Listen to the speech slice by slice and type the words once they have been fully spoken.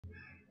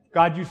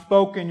God, you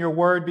spoke and your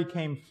word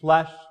became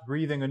flesh,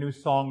 breathing a new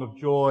song of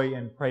joy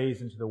and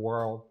praise into the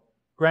world.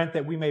 Grant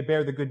that we may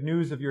bear the good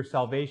news of your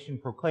salvation,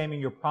 proclaiming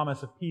your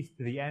promise of peace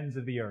to the ends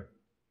of the earth.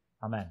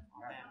 Amen.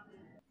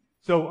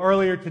 So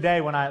earlier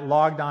today, when I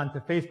logged on to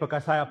Facebook, I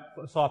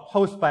saw a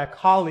post by a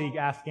colleague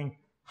asking,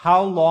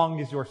 "How long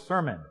is your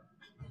sermon?"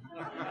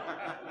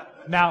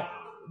 Now,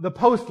 the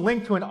post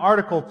linked to an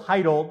article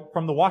titled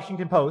from the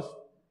Washington Post,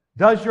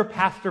 "Does your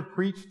pastor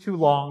preach too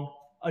long?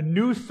 A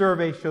new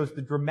survey shows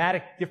the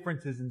dramatic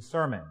differences in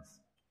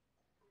sermons."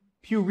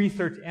 Pew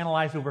Research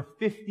analyzed over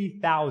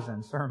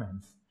 50,000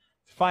 sermons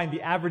to find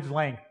the average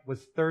length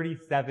was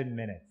 37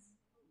 minutes.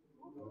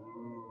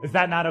 Is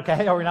that not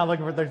okay? Are we not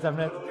looking for 37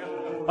 minutes?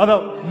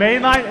 Although,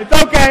 mainline, it's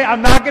okay.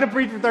 I'm not going to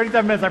preach for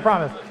 37 minutes, I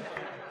promise.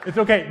 It's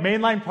okay.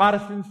 Mainline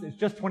Protestants, it's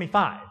just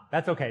 25.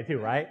 That's okay too,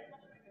 right?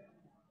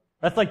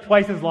 That's like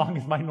twice as long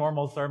as my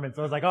normal sermon.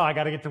 So I was like, oh, I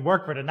got to get to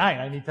work for tonight.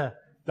 I need to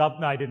dump.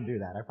 No, I didn't do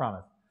that. I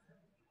promise.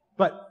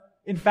 But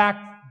in fact,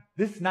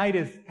 this night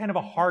is kind of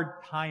a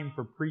hard time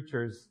for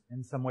preachers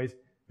in some ways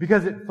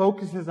because it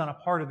focuses on a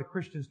part of the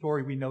Christian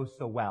story we know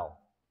so well,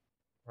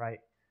 right?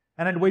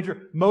 And I'd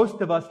wager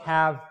most of us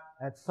have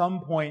at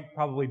some point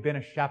probably been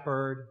a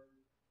shepherd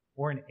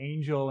or an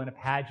angel in a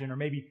pageant or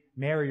maybe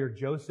Mary or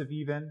Joseph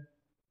even.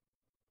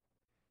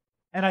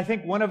 And I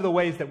think one of the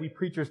ways that we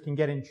preachers can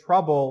get in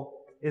trouble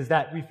is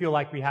that we feel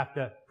like we have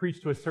to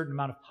preach to a certain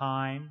amount of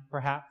time,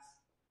 perhaps,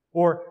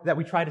 or that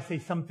we try to say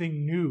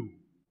something new,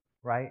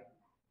 right?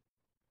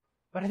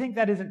 But I think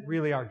that isn't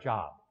really our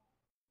job.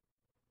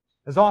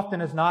 As often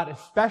as not,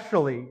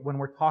 especially when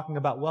we're talking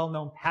about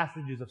well-known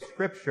passages of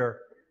Scripture,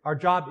 our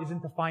job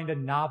isn't to find a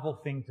novel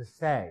thing to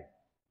say,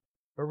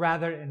 but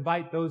rather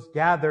invite those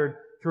gathered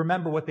to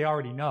remember what they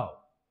already know.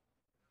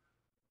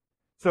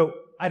 So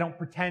I don't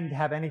pretend to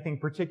have anything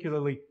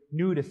particularly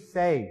new to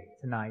say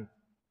tonight,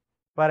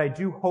 but I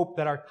do hope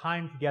that our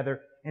time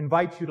together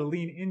invites you to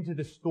lean into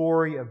the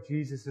story of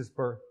Jesus'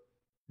 birth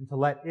and to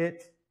let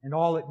it and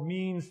all it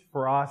means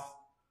for us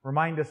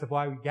remind us of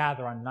why we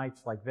gather on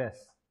nights like this.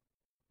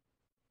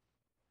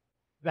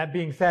 That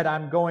being said,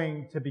 I'm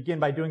going to begin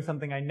by doing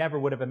something I never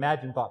would have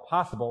imagined thought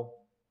possible.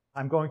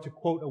 I'm going to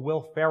quote a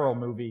Will Ferrell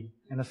movie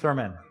in a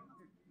sermon.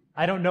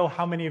 I don't know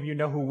how many of you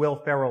know who Will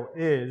Ferrell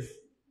is.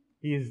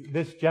 He is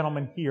this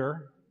gentleman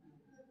here,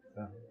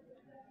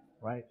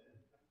 right?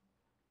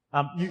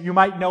 You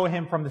might know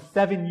him from the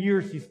 7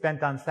 years he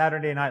spent on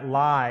Saturday Night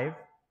Live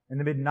in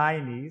the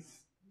mid-90s.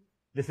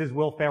 This is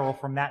Will Ferrell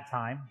from that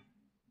time.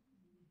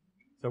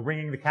 So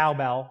ringing the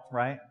cowbell,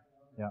 right?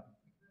 Yeah,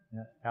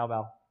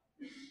 cowbell.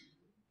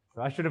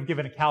 So I should have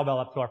given a cowbell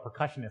up to our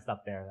percussionist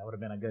up there. That would have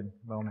been a good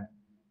moment.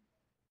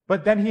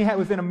 But then he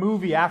was in a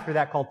movie after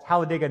that called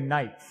Talladega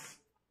Nights.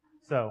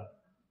 So,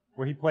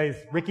 where he plays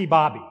Ricky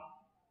Bobby,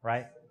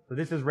 right? So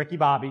this is Ricky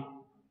Bobby.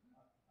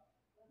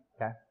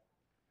 Okay.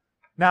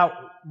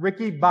 Now,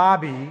 Ricky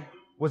Bobby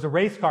was a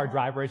race car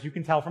driver, as you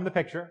can tell from the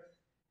picture.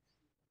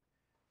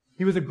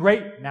 He was a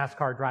great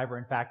NASCAR driver,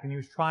 in fact, and he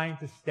was trying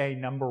to stay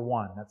number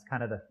one. That's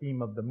kind of the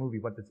theme of the movie,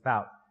 what it's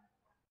about.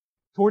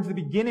 Towards the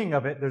beginning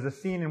of it, there's a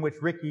scene in which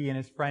Ricky and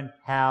his friend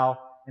Cal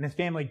and his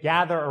family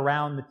gather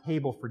around the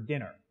table for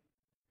dinner.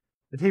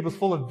 The table's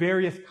full of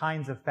various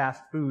kinds of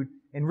fast food,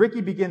 and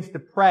Ricky begins to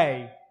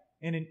pray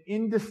in an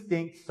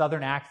indistinct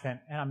southern accent,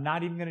 and I'm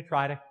not even going to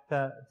try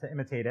to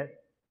imitate it.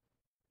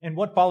 And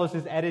what follows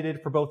is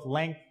edited for both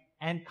length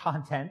and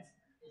content,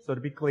 so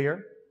to be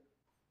clear.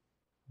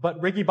 But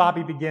Ricky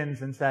Bobby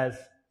begins and says,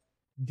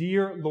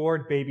 "Dear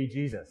Lord Baby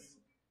Jesus,"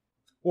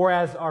 or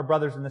as our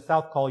brothers in the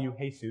South call you,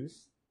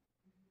 Jesus,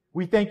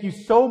 "we thank you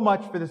so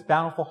much for this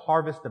bountiful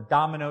harvest of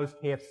Domino's,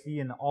 KFC,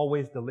 and the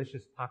always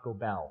delicious Taco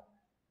Bell.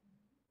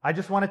 I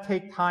just want to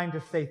take time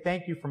to say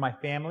thank you for my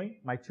family,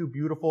 my two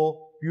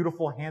beautiful,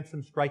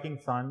 handsome, striking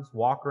sons,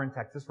 Walker and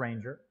Texas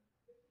Ranger,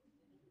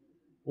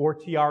 or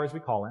TR as we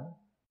call him.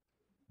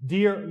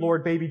 Dear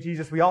Lord Baby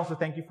Jesus, we also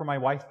thank you for my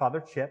wife's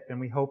father, Chip, and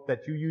we hope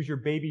that you use your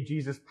baby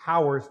Jesus'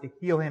 powers to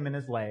heal him in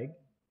his leg.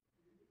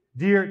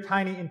 Dear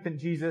tiny infant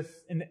Jesus,"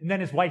 and then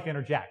his wife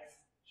interjects.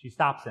 She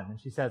stops him and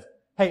she says,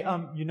 "Hey,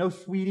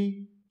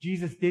 sweetie,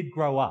 Jesus did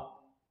grow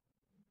up.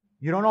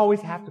 You don't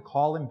always have to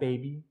call him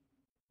baby.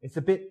 It's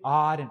a bit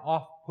odd and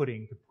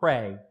off-putting to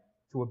pray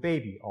to a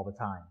baby all the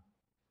time."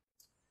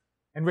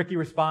 And Ricky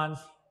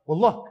responds, "Well,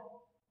 look,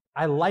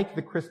 I like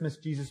the Christmas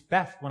Jesus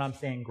best when I'm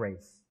saying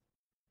grace.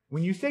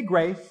 When you say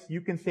grace,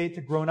 you can say it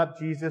to grown-up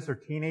Jesus or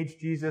teenage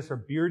Jesus or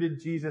bearded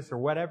Jesus or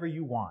whatever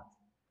you want.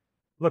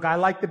 Look, I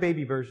like the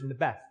baby version the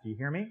best. Do you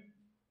hear me?"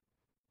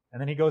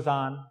 And then he goes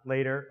on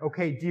later,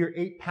 "Okay, dear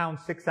 8-pound,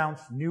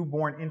 6-ounce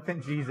newborn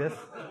infant Jesus.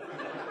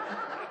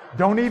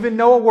 Don't even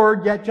know a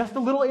word yet, just a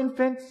little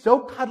infant, so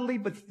cuddly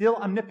but still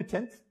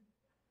omnipotent."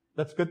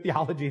 That's good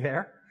theology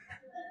there.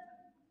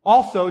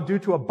 "Also, due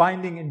to a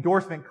binding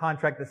endorsement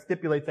contract that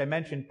stipulates I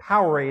mention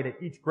Powerade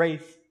at each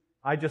grace,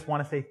 I just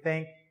want to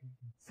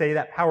say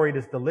that Powerade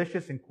is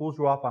delicious and cools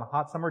you off on a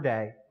hot summer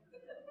day.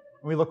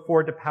 And we look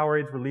forward to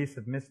Powerade's release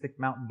of Mystic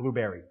Mountain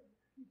Blueberry.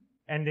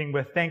 Ending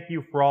with, thank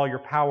you for all your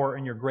power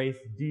and your grace,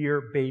 dear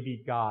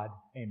baby God.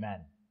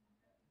 Amen."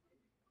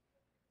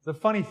 It's a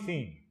funny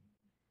scene.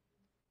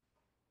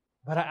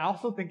 But I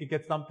also think it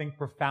gets something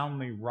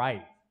profoundly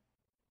right.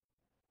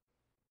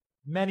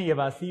 Many of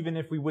us, even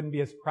if we wouldn't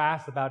be as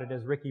crass about it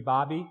as Ricky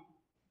Bobby,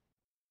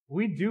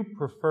 we do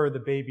prefer the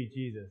baby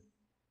Jesus,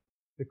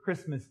 the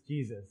Christmas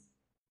Jesus.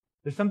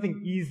 There's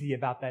something easy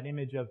about that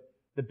image of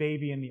the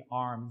baby in the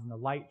arms and the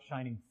light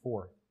shining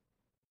forth.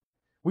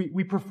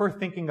 We prefer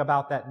thinking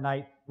about that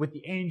night with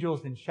the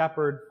angels and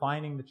shepherd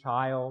finding the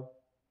child.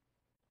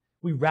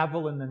 We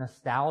revel in the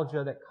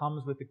nostalgia that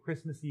comes with the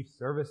Christmas Eve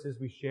services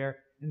we share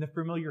and the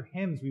familiar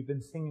hymns we've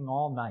been singing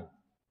all night.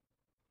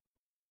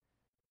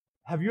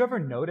 Have you ever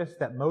noticed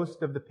that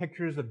most of the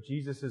pictures of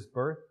Jesus'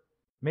 birth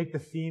make the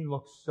scene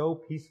look so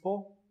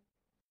peaceful?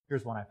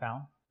 Here's one I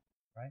found,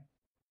 right?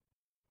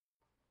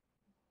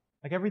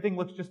 Like everything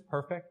looks just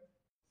perfect,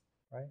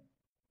 right?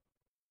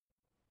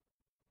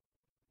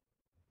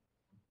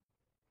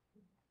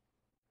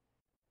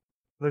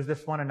 There's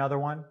this one, another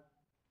one.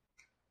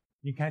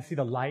 You kind of see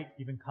the light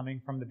even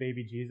coming from the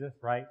baby Jesus,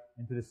 right,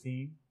 into the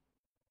scene.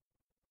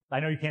 I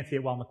know you can't see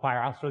it well in the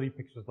choir. I'll show you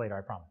pictures later,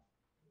 I promise.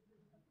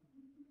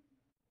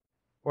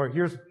 Or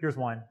here's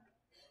one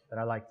that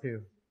I like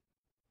too.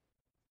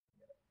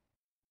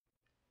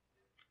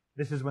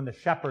 This is when the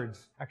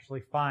shepherds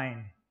actually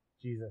find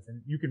Jesus,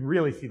 and you can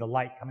really see the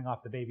light coming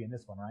off the baby in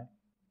this one, right?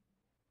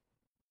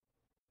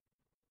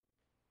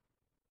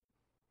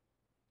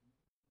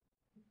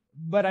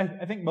 But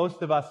I think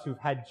most of us who've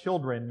had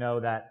children know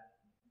that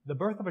the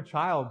birth of a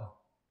child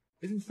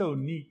isn't so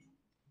neat,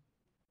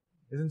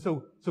 isn't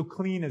so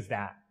clean as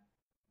that,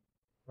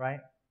 right?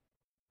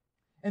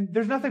 And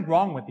there's nothing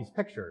wrong with these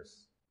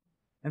pictures.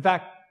 In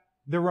fact,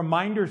 they're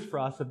reminders for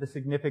us of the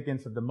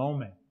significance of the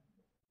moment.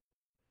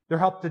 They're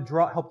help to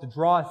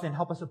draw us in,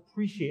 help us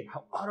appreciate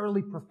how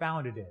utterly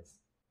profound it is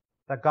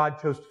that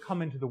God chose to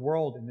come into the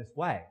world in this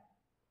way.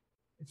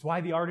 It's why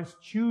the artists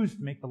choose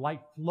to make the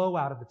light flow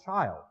out of the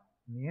child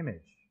in the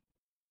image.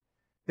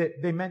 That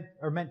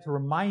are meant to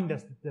remind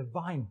us that the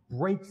divine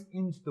breaks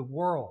into the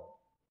world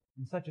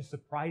in such a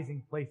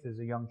surprising place as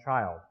a young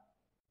child.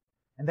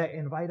 And that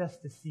invite us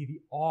to see the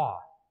awe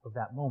of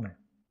that moment.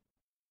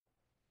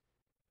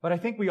 But I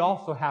think we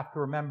also have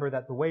to remember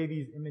that the way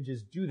these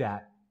images do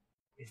that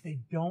is they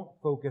don't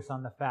focus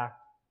on the fact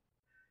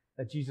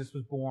that Jesus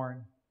was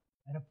born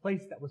in a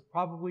place that was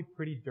probably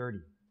pretty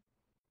dirty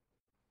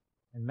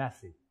and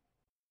messy.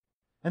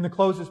 And the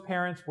clothes his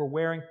parents were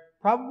wearing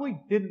probably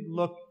didn't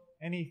look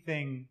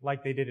anything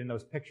like they did in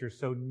those pictures,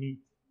 so neat,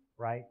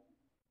 right?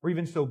 Or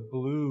even so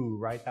blue,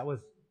 right? That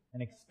was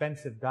an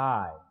expensive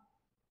dye.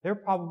 They're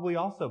probably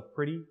also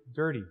pretty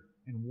dirty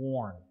and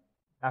worn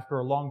after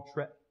a long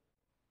trip,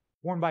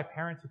 worn by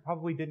parents who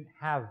probably didn't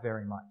have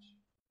very much.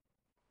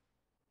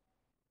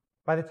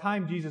 By the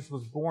time Jesus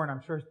was born,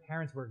 I'm sure his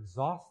parents were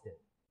exhausted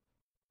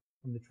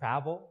from the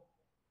travel,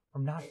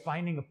 from not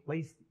finding a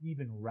place to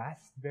even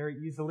rest very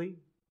easily,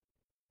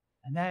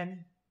 and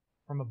then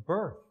from a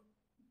birth.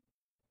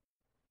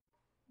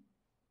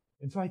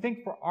 And so I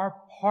think for our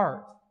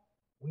part,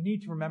 we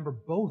need to remember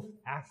both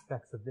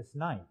aspects of this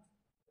night.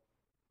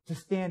 To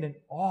stand in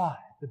awe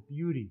at the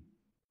beauty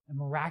and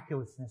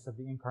miraculousness of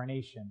the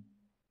incarnation,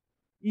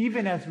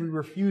 even as we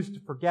refuse to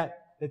forget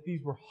that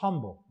these were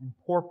humble and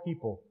poor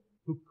people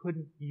who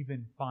couldn't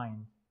even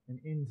find an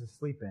inn to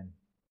sleep in.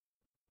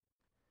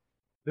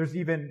 There's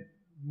even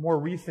more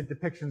recent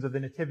depictions of the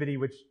Nativity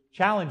which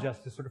challenge us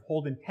to sort of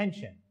hold in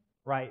tension,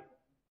 right?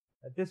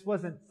 That this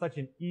wasn't such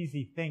an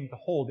easy thing to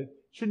hold. It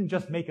shouldn't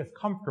just make us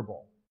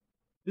comfortable.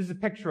 This is a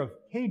picture of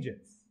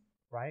cages,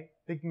 right?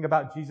 Thinking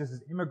about Jesus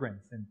as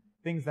immigrants and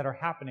things that are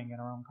happening in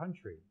our own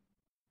country.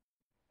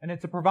 And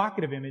it's a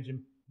provocative image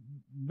and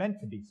meant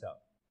to be so,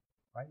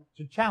 right? It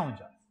should challenge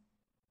us.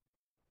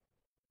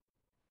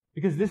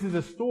 Because this is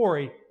a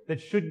story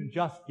that shouldn't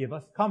just give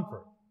us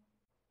comfort.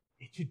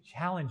 It should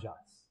challenge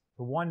us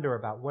to wonder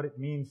about what it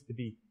means to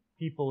be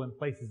people in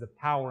places of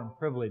power and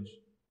privilege,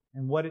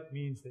 and what it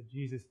means that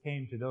Jesus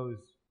came to those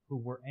who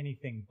were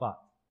anything but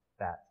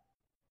that.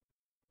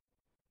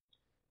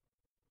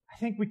 I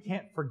think we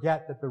can't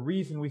forget that the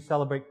reason we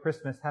celebrate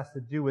Christmas has to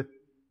do with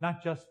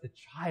not just the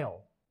child,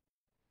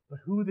 but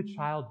who the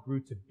child grew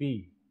to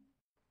be.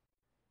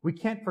 We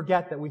can't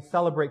forget that we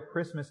celebrate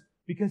Christmas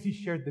because he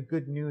shared the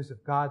good news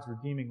of God's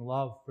redeeming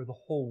love for the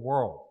whole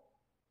world.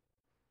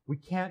 We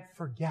can't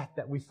forget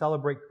that we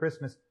celebrate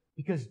Christmas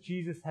because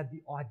Jesus had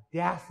the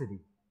audacity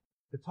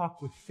to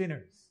talk with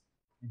sinners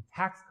and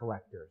tax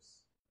collectors.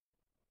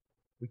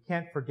 We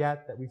can't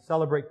forget that we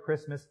celebrate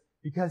Christmas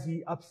because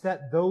he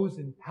upset those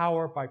in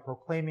power by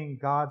proclaiming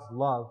God's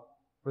love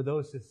for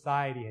those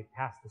society had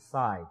cast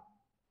aside.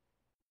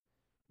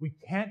 We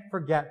can't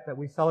forget that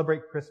we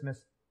celebrate Christmas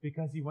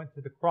because he went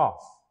to the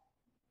cross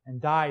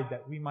and died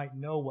that we might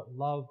know what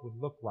love would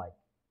look like.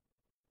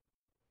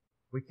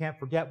 We can't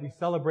forget we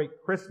celebrate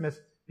Christmas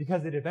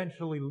because it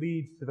eventually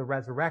leads to the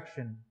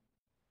resurrection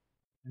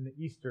and the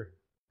Easter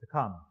to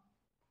come.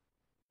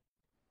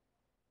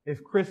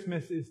 If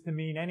Christmas is to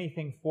mean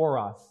anything for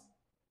us,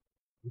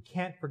 we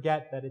can't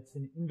forget that it's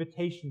an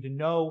invitation to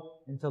know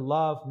and to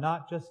love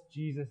not just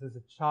Jesus as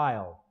a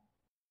child,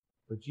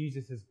 but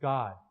Jesus is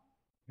God,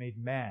 made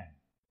man.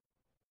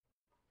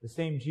 The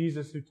same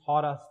Jesus who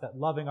taught us that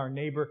loving our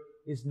neighbor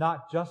is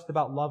not just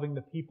about loving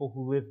the people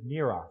who live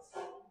near us,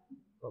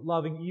 but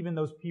loving even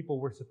those people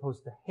we're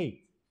supposed to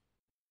hate.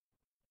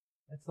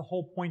 That's the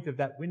whole point of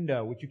that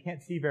window, which you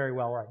can't see very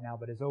well right now,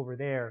 but is over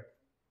there,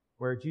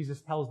 where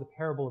Jesus tells the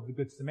parable of the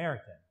Good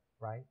Samaritan,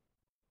 right?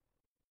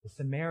 The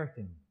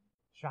Samaritan,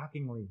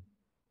 shockingly,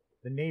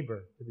 the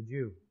neighbor to the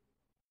Jew.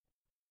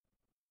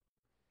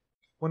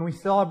 When we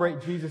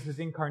celebrate Jesus'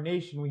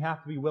 incarnation, we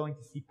have to be willing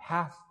to see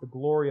past the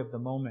glory of the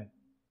moment,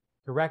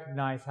 to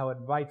recognize how it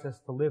invites us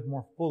to live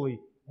more fully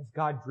as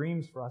God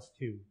dreams for us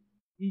to,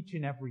 each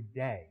and every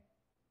day,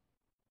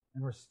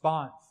 in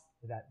response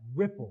to that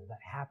ripple that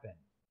happened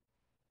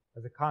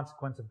as a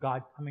consequence of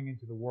God coming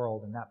into the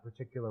world in that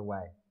particular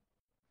way.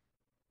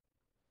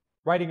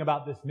 Writing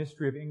about this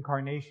mystery of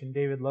incarnation,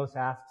 David Lose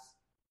asks,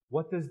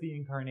 what does the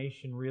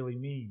incarnation really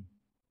mean?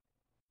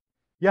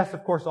 Yes,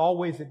 of course,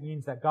 always it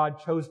means that God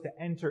chose to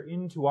enter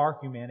into our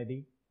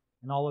humanity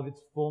in all of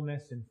its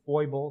fullness and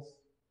foibles,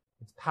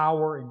 its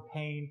power and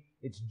pain,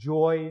 its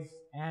joys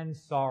and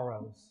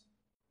sorrows.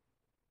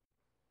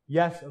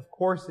 Yes, of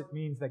course it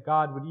means that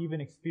God would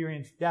even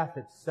experience death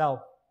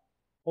itself,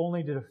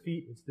 only to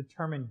defeat its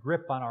determined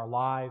grip on our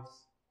lives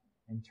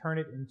and turn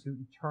it into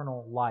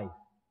eternal life.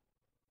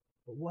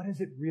 But what does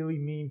it really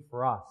mean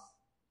for us,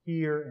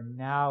 here and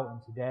now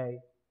and today,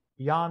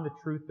 beyond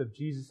the truth of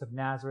Jesus of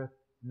Nazareth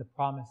and the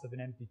promise of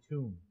an empty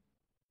tomb?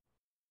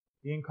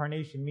 The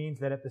incarnation means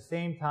that at the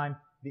same time,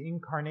 the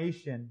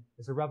incarnation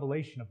is a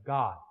revelation of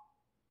God.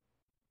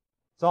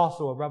 It's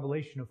also a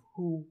revelation of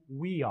who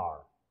we are.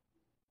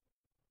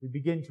 We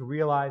begin to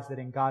realize that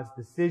in God's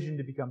decision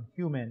to become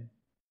human,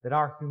 that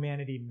our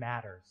humanity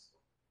matters.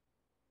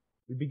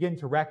 We begin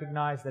to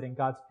recognize that in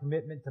God's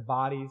commitment to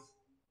bodies,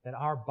 that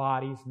our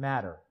bodies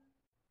matter.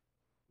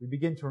 We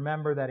begin to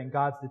remember that in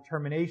God's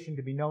determination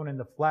to be known in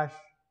the flesh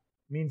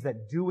means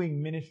that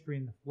doing ministry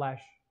in the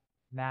flesh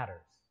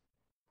matters.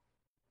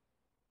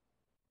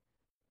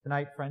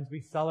 Tonight, friends,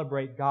 we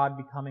celebrate God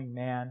becoming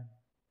man,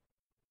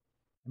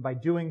 and by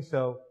doing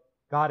so,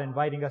 God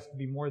inviting us to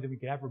be more than we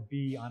could ever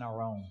be on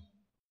our own.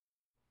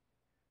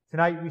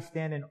 Tonight, we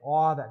stand in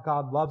awe that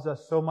God loves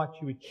us so much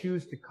He would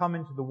choose to come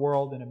into the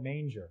world in a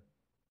manger,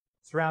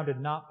 surrounded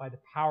not by the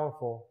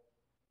powerful,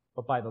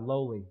 but by the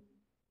lowly.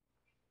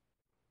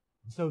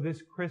 And so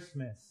this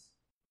Christmas,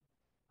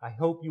 I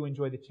hope you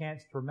enjoy the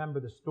chance to remember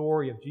the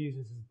story of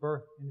Jesus'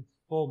 birth in its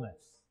fullness.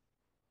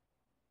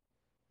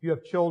 If you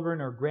have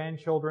children or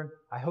grandchildren,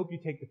 I hope you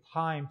take the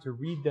time to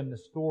read them the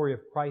story of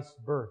Christ's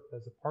birth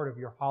as a part of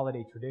your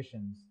holiday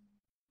traditions.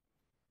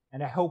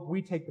 And I hope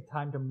we take the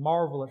time to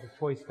marvel at the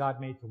choice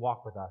God made to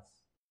walk with us.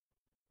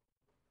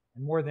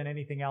 And more than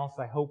anything else,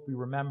 I hope we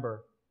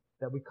remember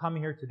that we come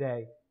here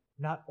today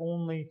not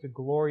only to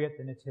glory at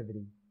the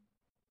Nativity,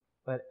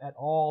 but at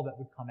all that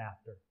would come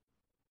after.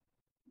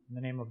 In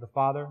the name of the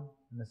Father,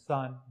 and the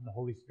Son, and the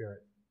Holy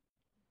Spirit.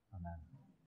 Amen.